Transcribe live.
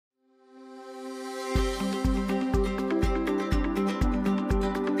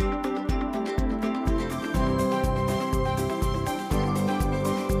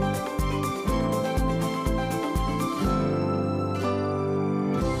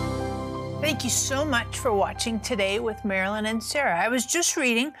Thank you so much for watching Today with Marilyn and Sarah. I was just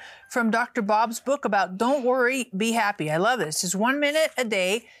reading from Dr. Bob's book about Don't Worry, Be Happy. I love this. It's 1 minute a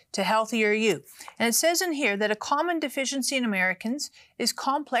day to healthier you. And it says in here that a common deficiency in Americans is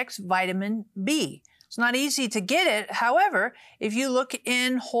complex vitamin B. It's not easy to get it. However, if you look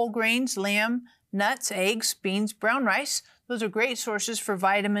in whole grains, lamb, nuts, eggs, beans, brown rice, those are great sources for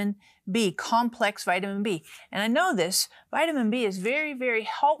vitamin B, complex vitamin B. And I know this, vitamin B is very, very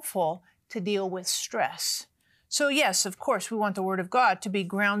helpful to deal with stress. So yes, of course, we want the Word of God to be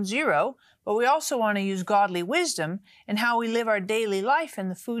ground zero, but we also want to use godly wisdom in how we live our daily life and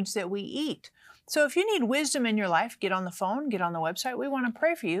the foods that we eat. So if you need wisdom in your life, get on the phone, get on the website. We want to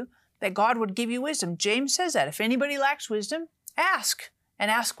pray for you that God would give you wisdom. James says that if anybody lacks wisdom, ask. And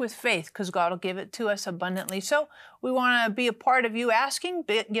ask with faith, because God will give it to us abundantly. So we want to be a part of you asking.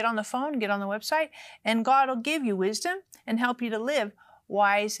 Get on the phone, get on the website, and God will give you wisdom and help you to live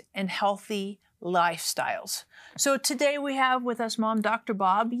wise and healthy lifestyles. So today we have with us Mom, Dr.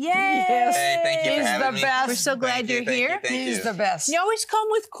 Bob. Yay! Yes. Hey, thank you for having me. We're so glad you're here. He's the best. You always come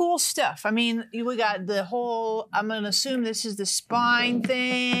with cool stuff. I mean, we got the whole, I'm going to assume this is the spine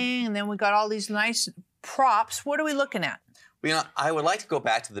thing, and then we got all these nice props. What are we looking at? You know, I would like to go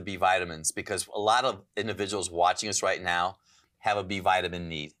back to the B vitamins because a lot of individuals watching us right now have a B vitamin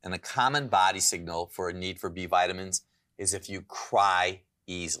need. And a common body signal for a need for B vitamins is if you cry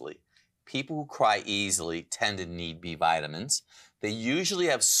easily. People who cry easily tend to need B vitamins. They usually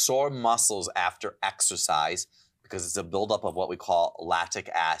have sore muscles after exercise because it's a buildup of what we call lactic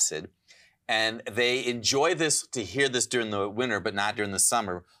acid. And they enjoy this, to hear this during the winter, but not during the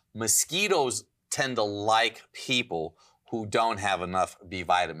summer. Mosquitoes tend to like people who don't have enough B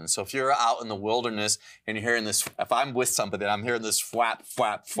vitamins. So if you're out in the wilderness and you're hearing this, if I'm with somebody and I'm hearing this flap,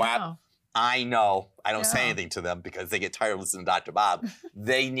 flap, flap, No. I know, I don't say anything to them because they get tired of listening to Dr. Bob.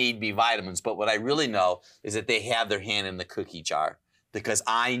 They need B vitamins. But what I really know is that they have their hand in the cookie jar because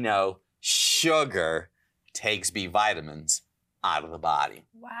I know sugar takes B vitamins out of the body.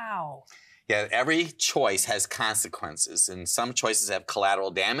 Wow. Yeah, every choice has consequences, and some choices have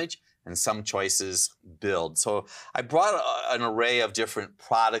collateral damage, and some choices build. So I brought an array of different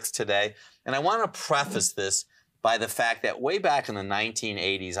products today, and I want to preface this by the fact that way back in the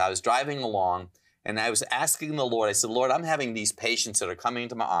 1980s, I was driving along, and I was asking the Lord, I said, Lord, I'm having these patients that are coming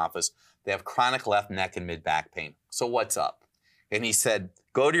into my office. They have chronic left neck and mid-back pain. So what's up? And he said,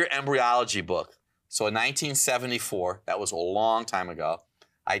 go to your embryology book. So in 1974, that was a long time ago,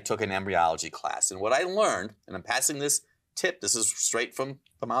 I took an embryology class. And what I learned, and I'm passing this tip, this is straight from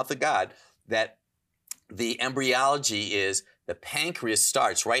the mouth of God, that the embryology is the pancreas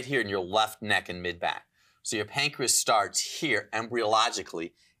starts right here in your left neck and mid-back. So your pancreas starts here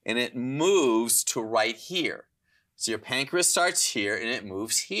embryologically, and it moves to right here. So your pancreas starts here, and it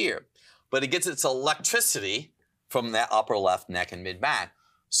moves here. But it gets its electricity from that upper left neck and mid-back.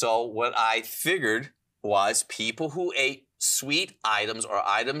 So what I figured was people who ate sweet items or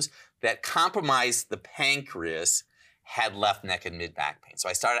items that compromise the pancreas had left neck and mid-back pain. So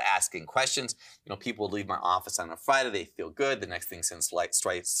I started asking questions. You know, people would leave my office on a Friday, they feel good. The next thing since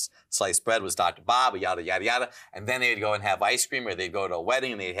sliced bread was Dr. Bob, yada, yada, yada. And then they'd go and have ice cream, or they'd go to a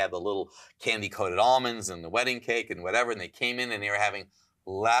wedding and they'd have the little candy-coated almonds and the wedding cake and whatever, and they came in and they were having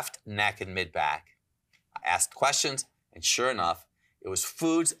left neck and mid-back. I asked questions, and sure enough, it was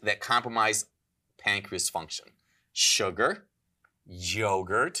foods that compromise pancreas function. Sugar,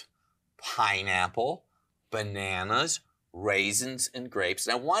 yogurt, pineapple, bananas, raisins, and grapes.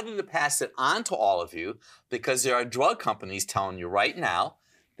 And I wanted to pass it on to all of you because there are drug companies telling you right now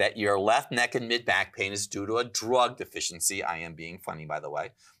that your left neck and mid-back pain is due to a drug deficiency. I am being funny, by the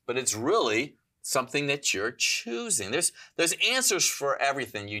way. But it's really something that you're choosing. There's answers for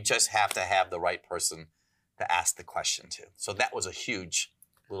everything. You just have to have the right person to ask the question to. So that was a huge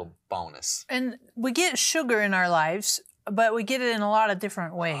little bonus. And we get sugar in our lives, but we get it in a lot of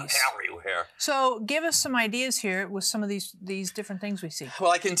different ways. Everywhere. So give us some ideas here with some of these different things we see. Well,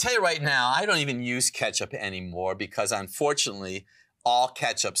 I can tell you right now, I don't even use ketchup anymore because unfortunately, all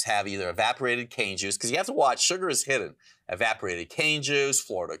ketchups have either evaporated cane juice, because you have to watch, sugar is hidden. Evaporated cane juice,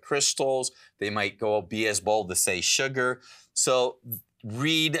 Florida crystals, they might be as bold to say sugar. So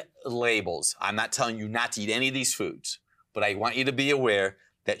read labels. I'm not telling you not to eat any of these foods, but I want you to be aware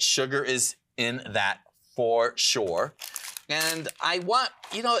that sugar is in that for sure. And I want,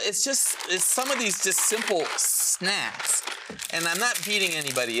 you know, it's some of these just simple snacks. And I'm not beating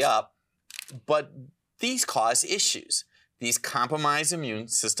anybody up, but these cause issues. These compromise immune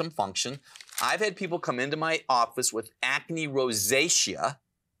system function. I've had people come into my office with acne rosacea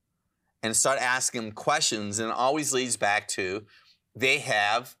and start asking them questions, and it always leads back to they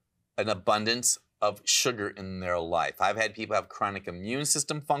have an abundance of sugar in their life. I've had people have chronic immune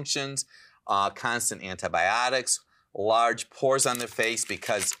system functions, constant antibiotics, large pores on their face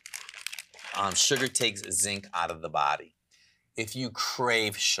because sugar takes zinc out of the body. If you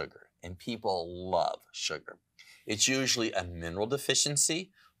crave sugar, and people love sugar, it's usually a mineral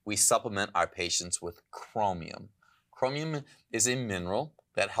deficiency. We supplement our patients with chromium. Chromium is a mineral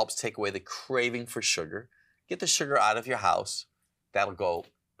that helps take away the craving for sugar. Get the sugar out of your house. That'll go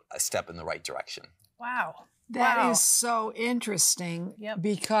a step in the right direction. Wow. That is so interesting Yep.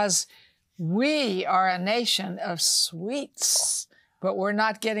 because we are a nation of sweets, but we're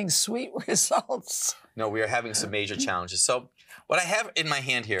not getting sweet results. No, we are having some major challenges. So what I have in my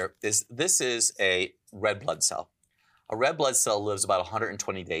hand here is, this is a red blood cell. A red blood cell lives about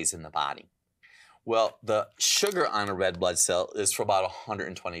 120 days in the body. Well, the sugar on a red blood cell is for about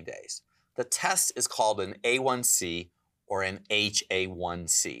 120 days. The test is called an A1C or an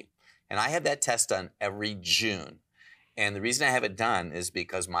HA1C. And I have that test done every June. And the reason I have it done is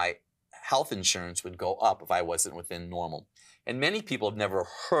because my health insurance would go up if I wasn't within normal. And many people have never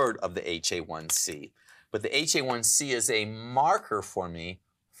heard of the HA1C. But the HA1C is a marker for me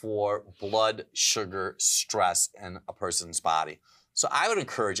for blood sugar stress in a person's body. So I would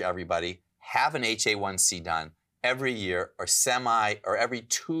encourage everybody, have an HA1C done every year or every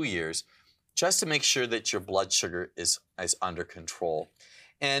 2 years, just to make sure that your blood sugar is under control.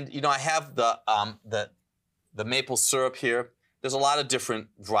 And you know, I have the maple syrup here. There's a lot of different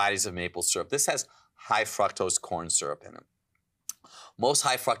varieties of maple syrup. This has high fructose corn syrup in it. Most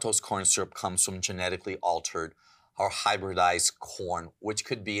high fructose corn syrup comes from genetically altered or hybridized corn, which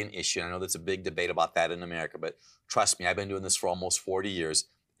could be an issue. And I know there's a big debate about that in America, but trust me, I've been doing this for almost 40 years.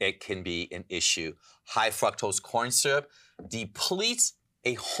 It can be an issue. High fructose corn syrup depletes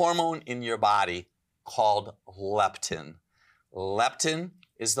a hormone in your body called leptin. Leptin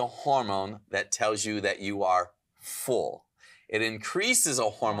is the hormone that tells you that you are full. It increases a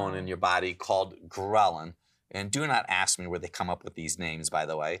hormone in your body called ghrelin. And do not ask me where they come up with these names, by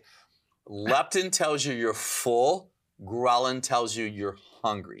the way. Leptin tells you you're full. Ghrelin tells you you're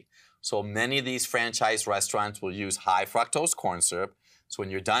hungry. So many of these franchise restaurants will use high fructose corn syrup. So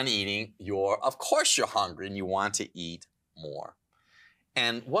when you're done eating, of course you're hungry and you want to eat more.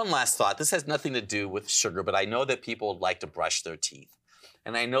 And one last thought, this has nothing to do with sugar, but I know that people like to brush their teeth.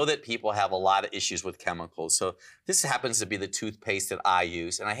 And I know that people have a lot of issues with chemicals. So this happens to be the toothpaste that I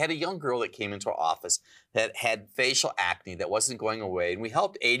use. And I had a young girl that came into our office that had facial acne that wasn't going away. And we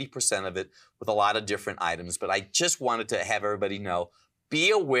helped 80% of it with a lot of different items. But I just wanted to have everybody know,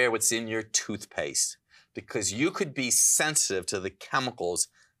 be aware what's in your toothpaste, because you could be sensitive to the chemicals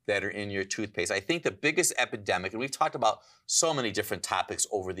that are in your toothpaste. I think the biggest epidemic, and we've talked about so many different topics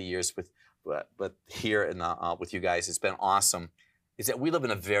over the years but here with you guys, it's been awesome, is that we live in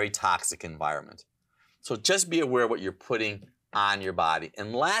a very toxic environment. So just be aware what you're putting on your body.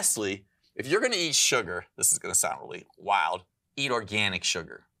 And lastly, if you're gonna eat sugar, this is gonna sound really wild, eat organic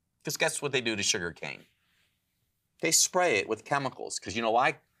sugar. Because guess what they do to sugar cane? They spray it with chemicals. Because you know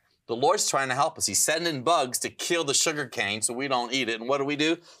why? The Lord's trying to help us. He's sending bugs to kill the sugar cane so we don't eat it. And what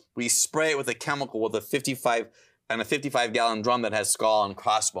do? We spray it with a chemical with a 55-gallon drum that has skull and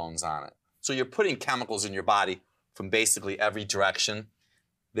crossbones on it. So you're putting chemicals in your body from basically every direction.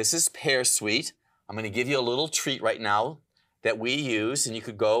 This is Pear Sweet. I'm going to give you a little treat right now that we use, and you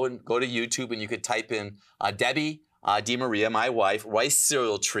could go to YouTube and you could type in Debbie DeMaria, my wife, rice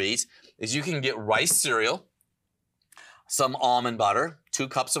cereal treat. Is you can get rice cereal, some almond butter, 2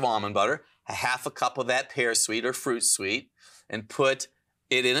 cups of almond butter, a half a cup of that Pear Sweet or Fruit Sweet, and put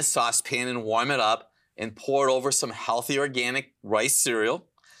it in a saucepan and warm it up and pour it over some healthy organic rice cereal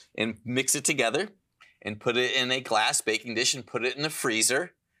and mix it together and put it in a glass baking dish and put it in the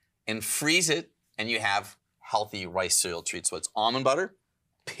freezer and freeze it, and you have healthy rice cereal treats. So it's almond butter,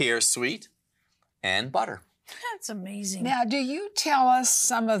 Pear Sweet, and butter. That's amazing. Now, do you tell us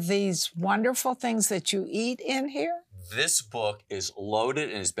some of these wonderful things that you eat in here? This book is loaded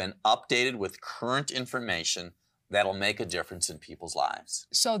and has been updated with current information that'll make a difference in people's lives.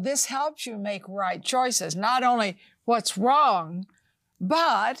 So this helps you make right choices, not only what's wrong,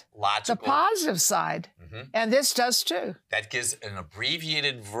 but Logical. the positive side. And this does too. That gives an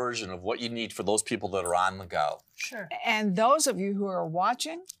abbreviated version of what you need for those people that are on the go. Sure. And those of you who are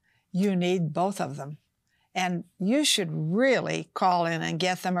watching, you need both of them. And you should really call in and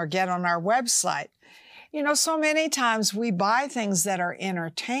get them or get on our website. You know, so many times we buy things that are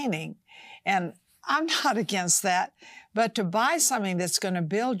entertaining, and I'm not against that, but to buy something that's going to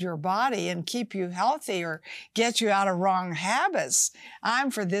build your body and keep you healthy or get you out of wrong habits,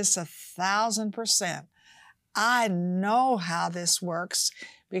 I'm for this 1,000%. I know how this works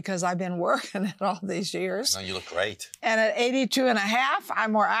because I've been working it all these years. No, you look great. And at 82 and a half,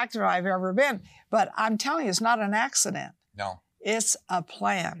 I'm more active than I've ever been. But I'm telling you, it's not an accident. No. It's a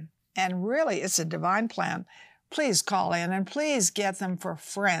plan. And really, it's a divine plan. Please call in and please get them for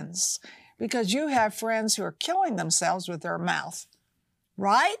friends, because you have friends who are killing themselves with their mouth.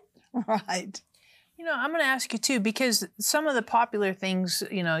 Right? Right. You know, I'm going to ask you too, because some of the popular things,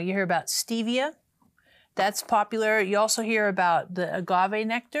 you know, you hear about stevia. That's popular. You also hear about the agave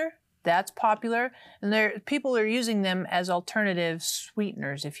nectar. That's popular. And people are using them as alternative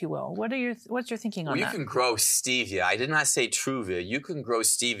sweeteners, if you will. What's your thinking on Well, that? you can grow stevia. I did not say Truvia. You can grow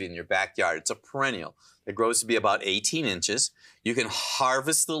stevia in your backyard. It's a perennial. It grows to be about 18 inches. You can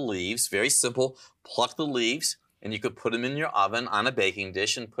harvest the leaves. Very simple. Pluck the leaves, and you could put them in your oven on a baking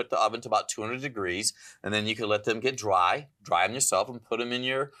dish and put the oven to about 200 degrees. And then you could let them get dry them yourself, and put them in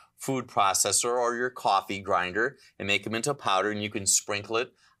your food processor or your coffee grinder and make them into powder, and you can sprinkle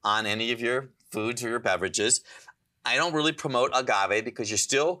it on any of your foods or your beverages. I don't really promote agave because you're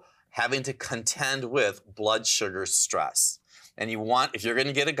still having to contend with blood sugar stress. And if you're going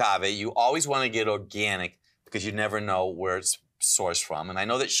to get agave, you always want to get organic because you never know where it's sourced from. And I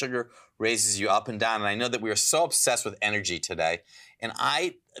know that sugar raises you up and down, and I know that we are so obsessed with energy today. And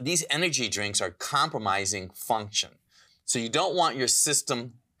these energy drinks are compromising function. So you don't want your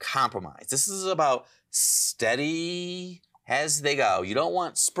system compromised. This is about steady as they go. You don't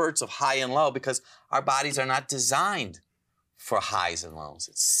want spurts of high and low because our bodies are not designed for highs and lows.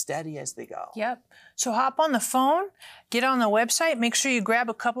 It's steady as they go. Yep. So hop on the phone, get on the website, make sure you grab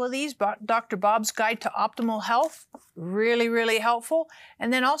a couple of these, Dr. Bob's Guide to Optimal Health, really, really helpful.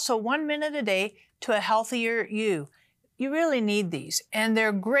 And then also 1 minute a day to a healthier you. You really need these, and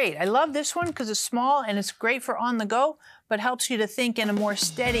they're great. I love this one because it's small and it's great for on the go, but helps you to think in a more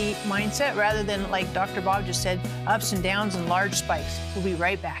steady mindset rather than, like Dr. Bob just said, ups and downs and large spikes. We'll be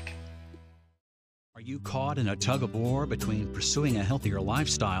right back. Are you caught in a tug of war between pursuing a healthier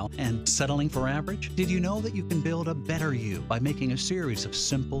lifestyle and settling for average? Did you know that you can build a better you by making a series of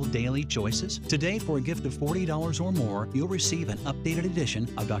simple daily choices? Today, for a gift of $40 or more, you'll receive an updated edition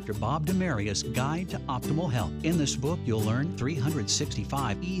of Dr. Bob DeMaria's Guide to Optimal Health. In this book, you'll learn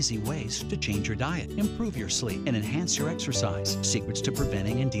 365 easy ways to change your diet, improve your sleep, and enhance your exercise. Secrets to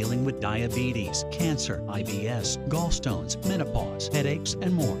preventing and dealing with diabetes, cancer, IBS, gallstones, menopause, headaches,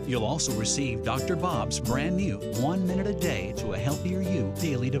 and more. You'll also receive Dr. Bob's brand new 1 minute a day to a healthier you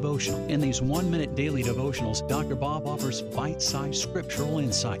daily devotional. In these 1 minute daily devotionals, Dr. Bob offers bite-sized scriptural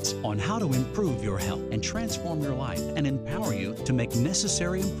insights on how to improve your health and transform your life and empower you to make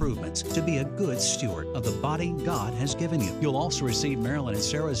necessary improvements to be a good steward of the body God has given you. You'll also receive Marilyn and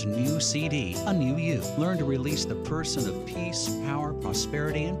Sarah's new CD, A New You. Learn to release the person of peace, power,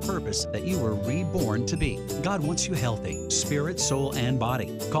 prosperity, and purpose that you were reborn to be. God wants you healthy, spirit, soul, and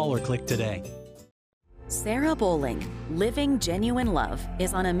body. Call or click today. Sarah Bowling, Living Genuine Love,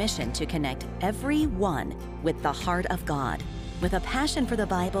 is on a mission to connect everyone with the heart of God. With a passion for the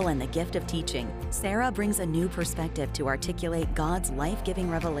Bible and the gift of teaching, Sarah brings a new perspective to articulate God's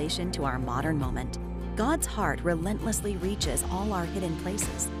life-giving revelation to our modern moment. God's heart relentlessly reaches all our hidden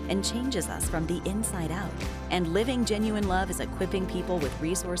places and changes us from the inside out. And Living Genuine Love is equipping people with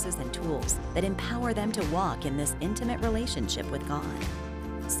resources and tools that empower them to walk in this intimate relationship with God.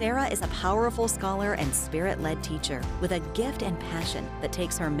 Sarah is a powerful scholar and spirit-led teacher with a gift and passion that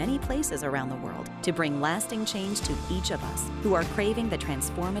takes her many places around the world to bring lasting change to each of us who are craving the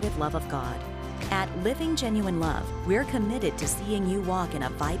transformative love of God. At Living Genuine Love, we're committed to seeing you walk in a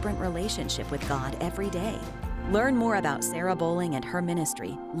vibrant relationship with God every day. Learn more about Sarah Bowling and her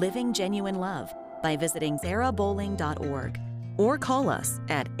ministry, Living Genuine Love, by visiting sarahbowling.org or call us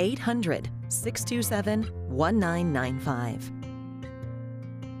at 800-627-1995.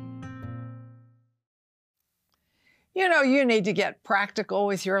 You know, you need to get practical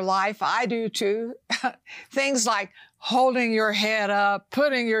with your life. I do too. Things like holding your head up,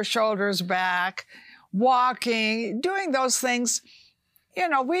 putting your shoulders back, walking, doing those things. You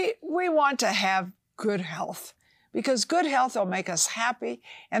know, we want to have good health because good health will make us happy.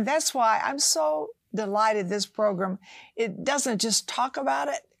 And that's why I'm so delighted this program, it doesn't just talk about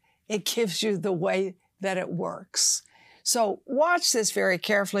it, it gives you the way that it works. So watch this very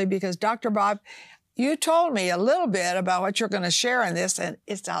carefully because Dr. Bob, you told me a little bit about what you're going to share in this, and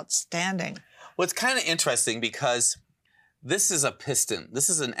it's outstanding. Well, it's kind of interesting because this is a piston. This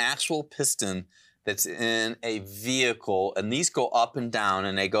is an actual piston that's in a vehicle, and these go up and down,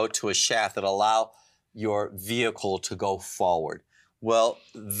 and they go to a shaft that allow your vehicle to go forward. Well,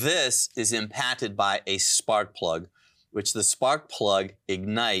 this is impacted by a spark plug, which the spark plug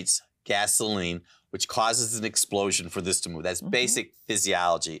ignites gasoline which causes an explosion for this to move. That's basic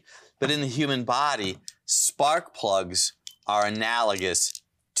physiology. But in the human body, spark plugs are analogous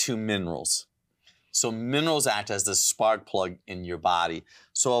to minerals. So minerals act as the spark plug in your body.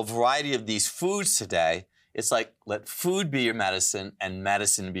 So a variety of these foods today, it's like let food be your medicine and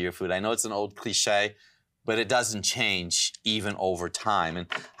medicine be your food. I know it's an old cliche, but it doesn't change even over time. And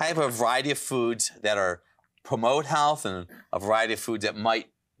I have a variety of foods that promote health and a variety of foods that might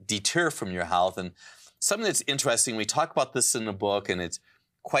deter from your health. And something that's interesting, we talk about this in the book and it's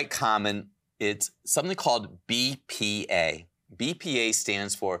quite common. It's something called BPA. BPA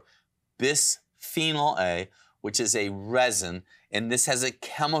stands for bisphenol A, which is a resin, and this has a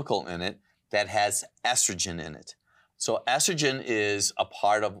chemical in it that has estrogen in it. So estrogen is a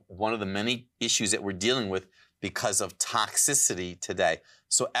part of one of the many issues that we're dealing with because of toxicity today.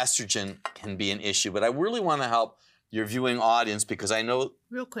 So estrogen can be an issue, but I really want to help your viewing audience because I know...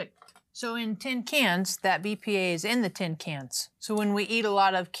 Real quick. So in tin cans, that BPA is in the tin cans. So when we eat a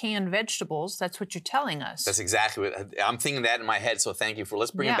lot of canned vegetables, that's what you're telling us. That's exactly what I'm thinking that in my head. So thank you for,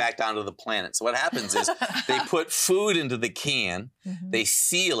 let's bring it back down to the planet. So what happens is they put food into the can, they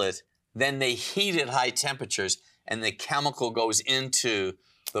seal it, then they heat it at high temperatures, and the chemical goes into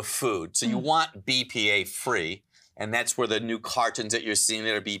the food. So you want BPA free, and that's where the new cartons that you're seeing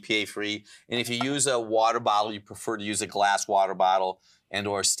that are BPA free. And if you use a water bottle, you prefer to use a glass water bottle and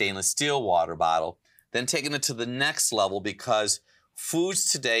or a stainless steel water bottle. Then taking it to the next level because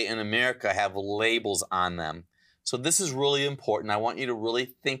foods today in America have labels on them. So this is really important. I want you to really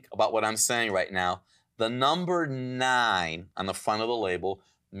think about what I'm saying right now. The number 9 on the front of the label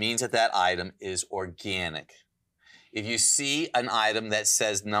means that that item is organic. If you see an item that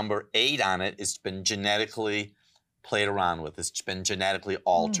says number 8 on it, it's been genetically played around with. It's been genetically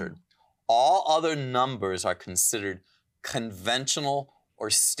altered. All other numbers are considered conventional or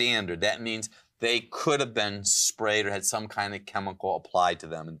standard. That means they could have been sprayed or had some kind of chemical applied to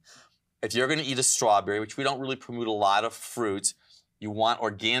them. And if you're going to eat a strawberry, which we don't really promote a lot of fruits, you want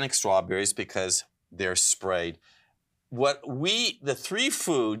organic strawberries because they're sprayed. The 3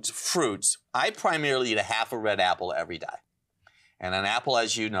 fruits, I primarily eat a half a red apple every day. And an apple,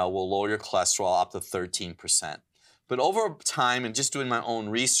 as you know, will lower your cholesterol up to 13%. But over time, and just doing my own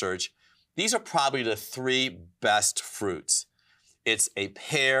research, these are probably the 3 best fruits. It's a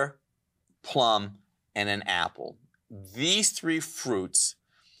pear, plum, and an apple. These 3 fruits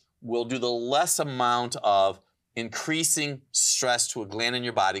will do the less amount of increasing stress to a gland in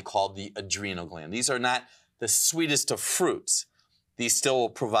your body called the adrenal gland. These are not the sweetest of fruits. These still will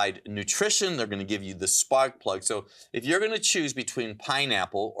provide nutrition. They're going to give you the spark plug. So if you're going to choose between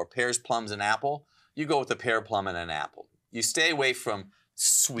pineapple or pears, plums, and apple, you go with a pear, plum, and an apple. You stay away from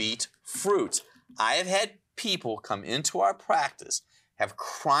sweet fruits. I have had people come into our practice, have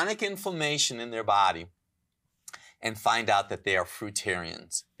chronic inflammation in their body, and find out that they are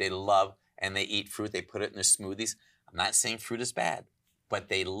fruitarians. They love and they eat fruit. They put it in their smoothies. I'm not saying fruit is bad, but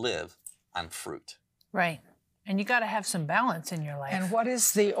they live on fruit. Right. And you got to have some balance in your life. And what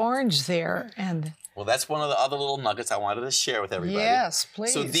is the orange there? And well, that's one of the other little nuggets I wanted to share with everybody. Yes,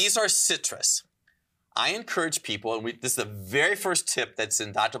 please. So these are citrus. I encourage people, and this is the very first tip that's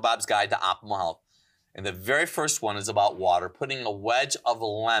in Dr. Bob's Guide to Optimal Health. And the very first one is about water, putting a wedge of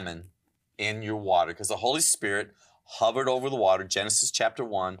lemon in your water because the Holy Spirit hovered over the water. Genesis chapter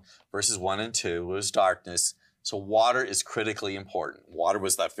 1, verses 1 and 2 was darkness. So water is critically important. Water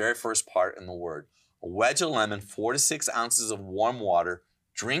was that very first part in the word. A wedge of lemon, 4 to 6 ounces of warm water.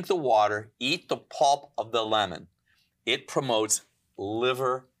 Drink the water, eat the pulp of the lemon. It promotes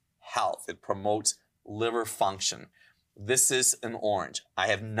liver health. It promotes liver function. This is an orange. I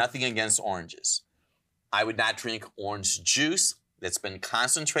have nothing against oranges. I would not drink orange juice that's been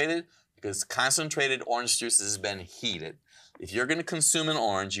concentrated because concentrated orange juice has been heated. If you're going to consume an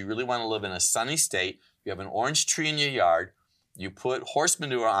orange, you really want to live in a sunny state. You have an orange tree in your yard. You put horse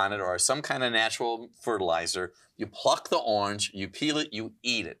manure on it or some kind of natural fertilizer. You pluck the orange, you peel it, you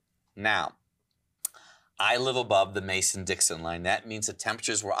eat it. Now, I live above the Mason-Dixon line. That means the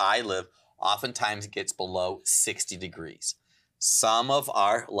temperatures where I live oftentimes gets below 60 degrees. Some of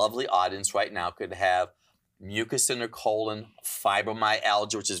our lovely audience right now could have mucus in their colon,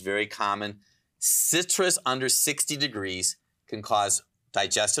 fibromyalgia, which is very common. Citrus under 60 degrees can cause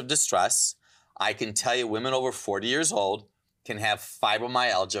digestive distress. I can tell you women over 40 years old can have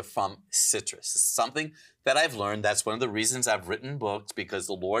fibromyalgia from citrus. It's something that I've learned. That's one of the reasons I've written books, because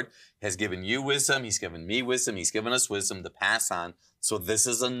the Lord has given you wisdom. He's given me wisdom. He's given us wisdom to pass on. So this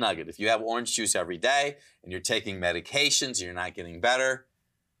is a nugget. If you have orange juice every day and you're taking medications and you're not getting better,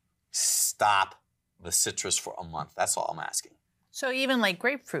 stop the citrus for a month. That's all I'm asking. So even like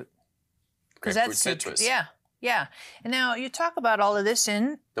grapefruit. because Grapefruit that's citrus. Yeah, yeah. And now you talk about all of this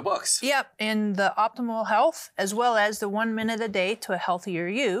in The books. Yep, in the Optimal Health, as well as the 1 minute a day to a healthier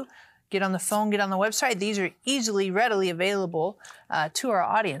you. Get on the phone, get on the website. These are readily available to our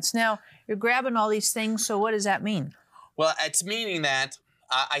audience. Now, you're grabbing all these things, so what does that mean? Well, it's meaning that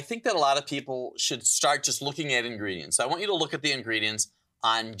I think that a lot of people should start just looking at ingredients. I want you to look at the ingredients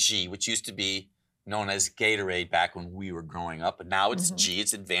on G, which used to be known as Gatorade back when we were growing up, but now it's G,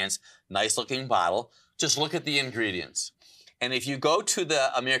 it's advanced, nice looking bottle. Just look at the ingredients. And if you go to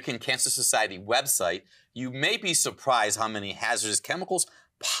the American Cancer Society website, you may be surprised how many hazardous chemicals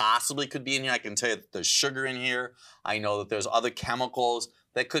possibly could be in here. I can tell you that there's sugar in here. I know that there's other chemicals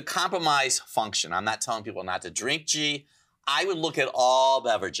that could compromise function. I'm not telling people not to drink G. I would look at all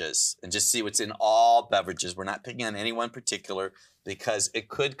beverages and just see what's in all beverages. We're not picking on any one particular because it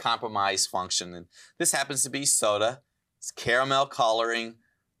could compromise function. And this happens to be soda. It's caramel coloring.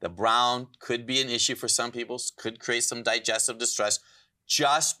 The brown could be an issue for some people, could create some digestive distress.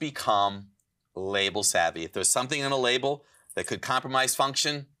 Just become label savvy. If there's something on a label that could compromise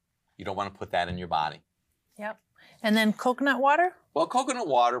function, you don't want to put that in your body. Yep. And then coconut water? Well, coconut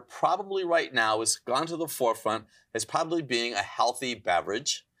water probably right now has gone to the forefront as probably being a healthy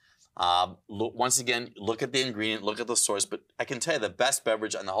beverage. Once again, look at the ingredient, look at the source, but I can tell you the best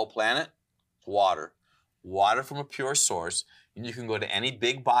beverage on the whole planet is water. Water from a pure source. And you can go to any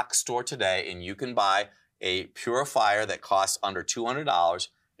big box store today and you can buy a purifier that costs under $200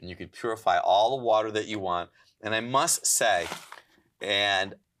 and you can purify all the water that you want. And I must say,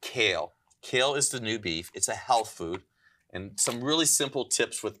 and kale. Kale is the new beef. It's a health food. And some really simple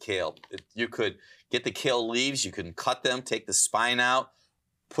tips with kale. You could get the kale leaves, you can cut them, take the spine out,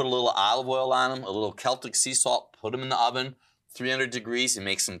 put a little olive oil on them, a little Celtic sea salt, put them in the oven, 300 degrees, and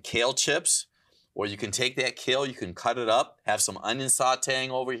make some kale chips. Or you can take that kale, you can cut it up, have some onion sauteing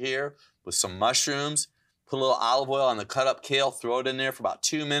over here with some mushrooms, put a little olive oil on the cut up kale, throw it in there for about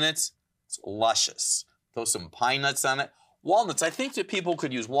 2 minutes. It's luscious. Throw some pine nuts on it. Walnuts, I think that people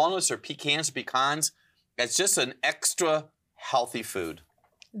could use walnuts or pecans. It's just an extra healthy food.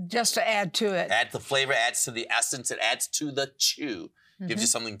 Just to add to it. Add the flavor, adds to the essence, it adds to the chew. Gives you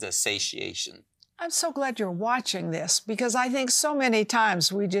something to satiation. I'm so glad you're watching this because I think so many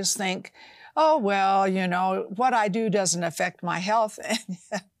times we just think, oh, well, you know, what I do doesn't affect my health. And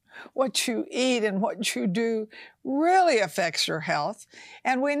what you eat and what you do really affects your health.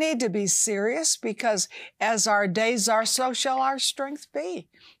 And we need to be serious because as our days are, so shall our strength be.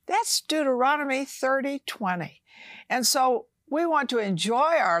 That's Deuteronomy 30:20. And so we want to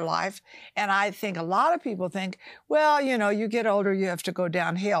enjoy our life. And I think a lot of people think, well, you know, you get older, you have to go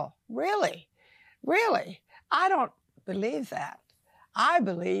downhill. Really? Really? I don't believe that. I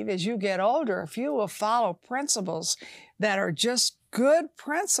believe as you get older, if you will follow principles that are just good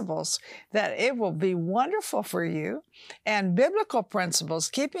principles, that it will be wonderful for you. And biblical principles,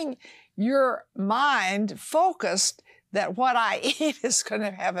 keeping your mind focused that what I eat is going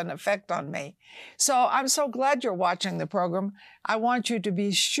to have an effect on me. So I'm so glad you're watching the program. I want you to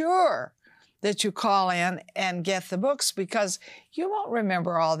be sure that you call in and get the books because you won't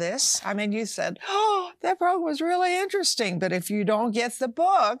remember all this. I mean, you said, oh, that program was really interesting. But if you don't get the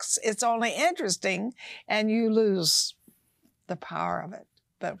books, it's only interesting and you lose the power of it.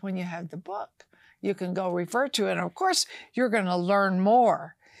 But when you have the book, you can go refer to it. And of course, you're going to learn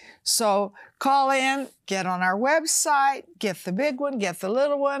more. So call in, get on our website, get the big one, get the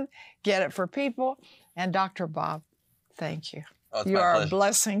little one, get it for people. And Dr. Bob, thank you. Oh, you are a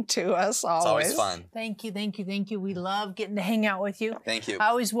blessing to us always. It's always fun. Thank you, thank you, thank you. We love getting to hang out with you. Thank you. I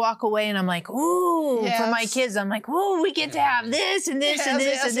always walk away and I'm like, ooh, for my kids, I'm like, ooh, we get to have this and this and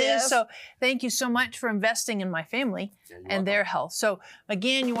this and this. So thank you so much for investing in my family and their health. So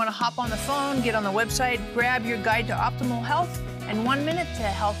again, you want to hop on the phone, get on the website, grab your guide to optimal health and 1 minute to a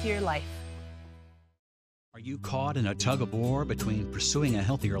healthier life. Are you caught in a tug of war between pursuing a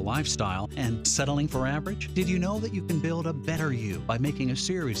healthier lifestyle and settling for average? Did you know that you can build a better you by making a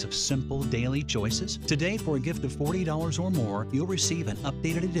series of simple daily choices? Today, for a gift of $40 or more, you'll receive an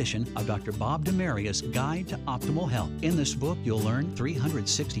updated edition of Dr. Bob DeMaria's Guide to Optimal Health. In this book, you'll learn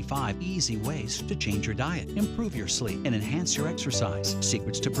 365 easy ways to change your diet, improve your sleep, and enhance your exercise,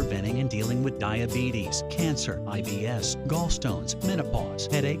 secrets to preventing and dealing with diabetes, cancer, IBS, gallstones, menopause,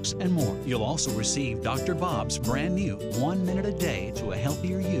 headaches, and more. You'll also receive Dr. Bob's brand new 1 Minute a Day to a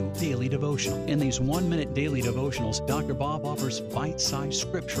Healthier You daily devotional. In these 1-minute daily devotionals, Dr. Bob offers bite-sized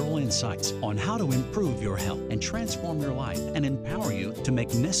scriptural insights on how to improve your health and transform your life and empower you to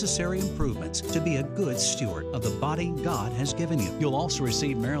make necessary improvements to be a good steward of the body God has given you. You'll also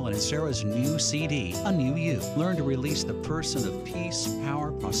receive Marilyn and Sarah's new CD, A New You. Learn to release the person of peace,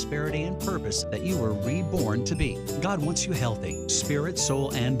 power, prosperity, and purpose that you were reborn to be. God wants you healthy, spirit, soul,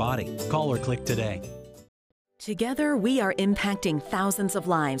 and body. Call or click today. Together, we are impacting thousands of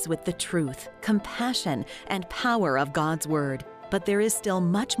lives with the truth, compassion, and power of God's Word. But there is still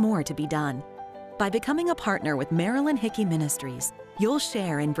much more to be done. By becoming a partner with Marilyn Hickey Ministries, you'll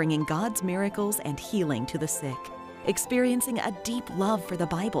share in bringing God's miracles and healing to the sick, experiencing a deep love for the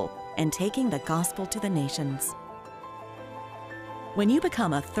Bible, and taking the gospel to the nations. When you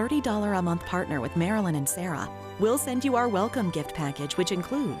become a $30 a month partner with Marilyn and Sarah, we'll send you our welcome gift package, which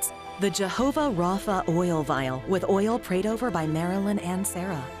includes the Jehovah Rapha oil vial with oil prayed over by Marilyn and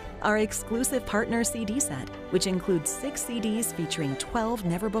Sarah, our exclusive partner CD set, which includes 6 CDs featuring 12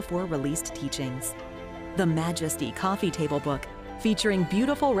 never-before-released teachings, the Majesty coffee table book featuring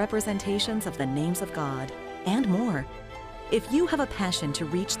beautiful representations of the names of God, and more. If you have a passion to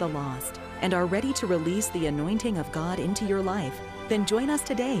reach the lost and are ready to release the anointing of God into your life, then join us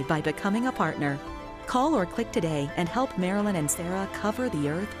today by becoming a partner. Call or click today and help Marilyn and Sarah cover the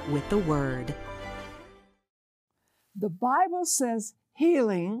earth with the Word. The Bible says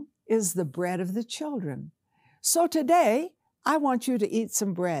healing is the bread of the children. So today, I want you to eat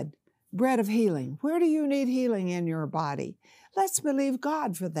some bread of healing. Where do you need healing in your body? Let's believe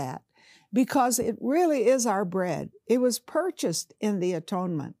God for that, because it really is our bread. It was purchased in the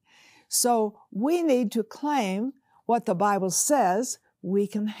atonement. So we need to claim what the Bible says we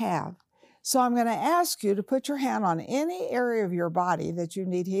can have. So I'm going to ask you to put your hand on any area of your body that you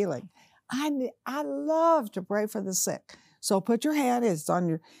need healing. I love to pray for the sick. So put your hand, it's on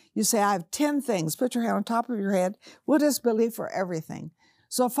your, you say, I have 10 things. Put your hand on top of your head. We'll just believe for everything.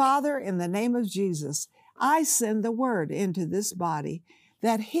 So Father, in the name of Jesus, I send the word into this body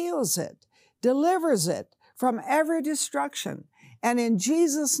that heals it, delivers it from every destruction. And in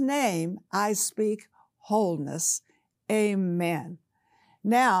Jesus' name, I speak wholeness. Amen.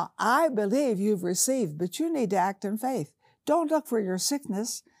 Now, I believe you've received, but you need to act in faith. Don't look for your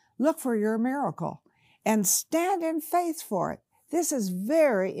sickness. Look for your miracle and stand in faith for it. This is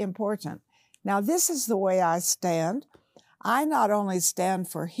very important. Now, this is the way I stand. I not only stand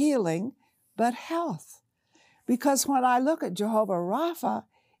for healing, but health. Because when I look at Jehovah Rapha,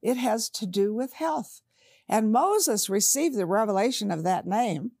 it has to do with health. And Moses received the revelation of that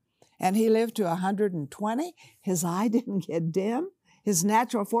name, and he lived to 120. His eye didn't get dim. His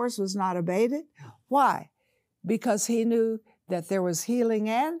natural force was not abated. Why? Because he knew that there was healing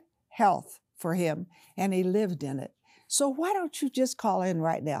and health for him, and he lived in it. So why don't you just call in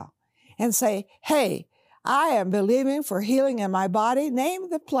right now and say, hey, I am believing for healing in my body.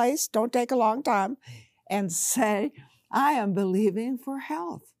 Name the place, don't take a long time, and say, I am believing for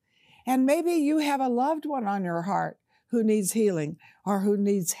health. And maybe you have a loved one on your heart who needs healing or who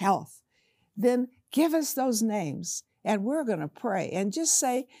needs health. Then give us those names, and we're going to pray. And just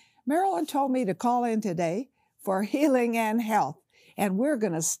say, Marilyn told me to call in today for healing and health. And we're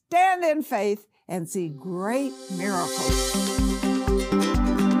going to stand in faith and see great miracles.